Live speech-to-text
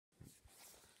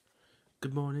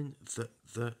Good morning.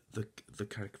 The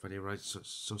Carrick right. So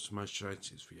some my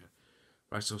strategies for you.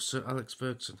 Right. So Sir Alex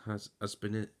Ferguson has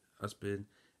been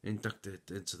inducted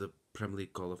into the Premier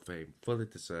League Hall of Fame, fully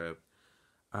deserved.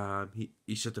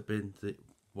 He should have been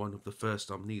one of the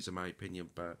first nominees in my opinion,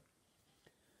 but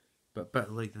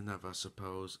better late than never, I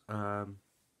suppose.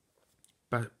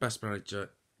 Best manager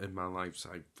in my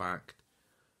lifetime, fact.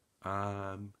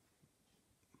 Um,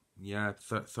 yeah,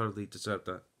 thoroughly deserved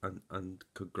that, and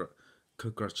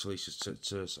congratulations to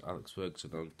Sir Alex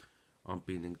Ferguson on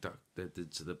being inducted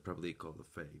into the Premier League Hall of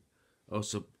Fame.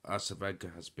 Also, Arsene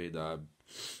Wenger has been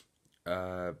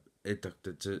uh,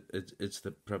 inducted into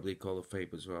the Premier League Hall of Fame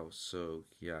as well. So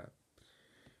yeah,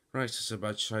 right. So about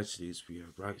Manchester news for you.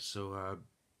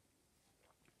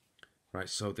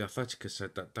 So the Athletic has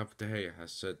said that David De Gea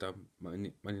has said that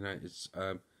Man United's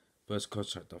first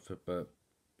contract offer, but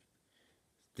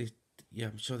they, yeah,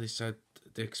 I'm sure they said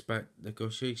they expect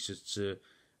negotiations to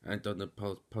end on a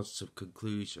positive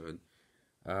conclusion.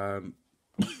 Um,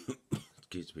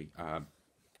 excuse me. And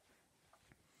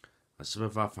some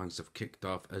of our fans have kicked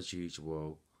off as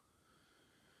usual.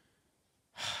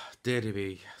 Dear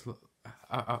me, look,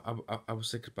 I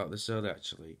was thinking about this earlier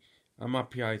actually. I'm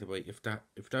happy either way. If David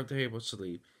De Gea wants to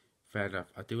leave, fair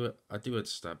enough. I do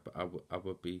understand, but I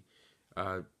would be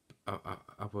uh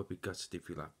I would be gutted if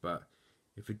he left. But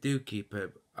if we do keep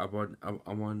him, I want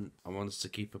us to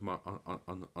keep him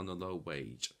on a low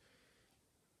wage,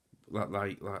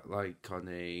 like on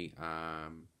a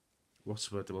what's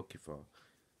the word I'm looking for?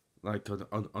 Like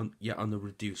on a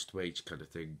reduced wage kind of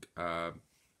thing.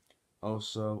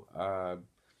 Also,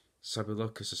 Sammy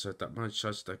Lucas has said that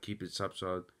Manchester are keeping tabs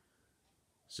on.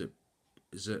 Is it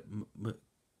is it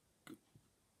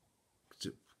is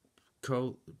it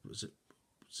Cole? Is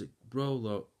it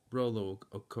Rolo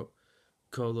or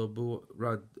Colo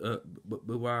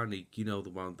Muani? You know, the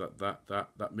one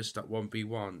that missed that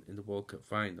 1v1 in the World Cup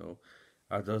final,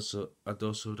 and also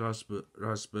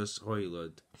Rasmus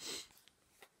Højlund.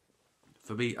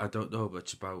 For me, I don't know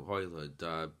much about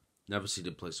Højlund. Never seen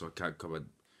him play, so I can't comment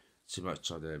too much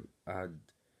on him. And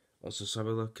also,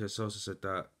 Sammy Lucas also said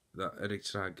that Eric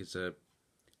Ten is a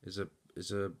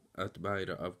is a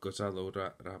admirer of Gonzalo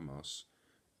Ramos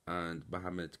and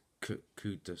Mohamed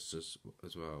Kudus as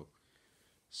well.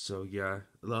 So yeah,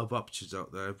 a lot of options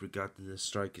out there regarding the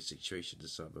striker situation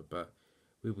this summer, but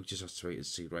we will just have to wait and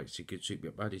see. Right, so you can tweet me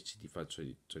at ManUTD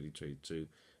 2022.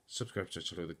 Subscribe to the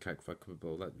channel, the Keg Fan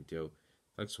Ball. Let me know.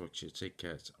 Thanks for watching. Take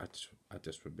care. I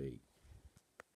just from me.